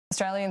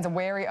Australians are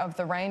wary of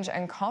the range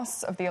and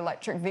costs of the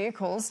electric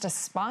vehicles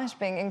despite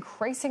being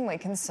increasingly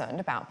concerned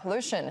about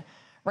pollution.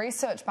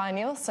 Research by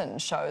Nielsen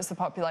shows the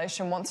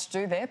population wants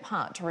to do their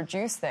part to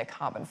reduce their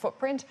carbon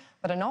footprint,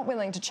 but are not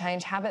willing to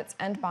change habits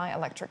and buy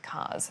electric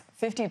cars.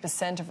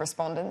 50% of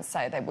respondents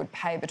say they would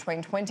pay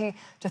between $20,000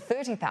 to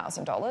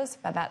 $30,000,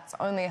 but that's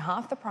only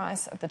half the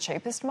price of the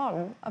cheapest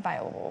model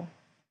available.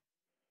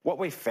 What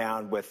we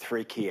found were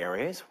three key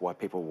areas why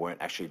people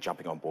weren't actually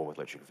jumping on board with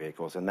electric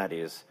vehicles, and that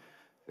is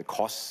the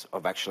costs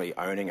of actually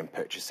owning and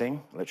purchasing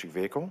an electric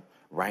vehicle,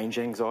 range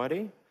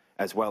anxiety,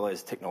 as well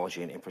as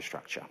technology and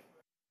infrastructure.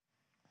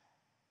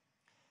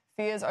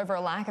 Fears over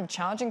a lack of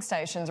charging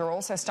stations are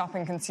also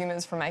stopping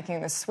consumers from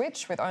making the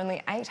switch, with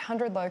only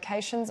 800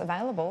 locations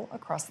available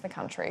across the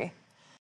country.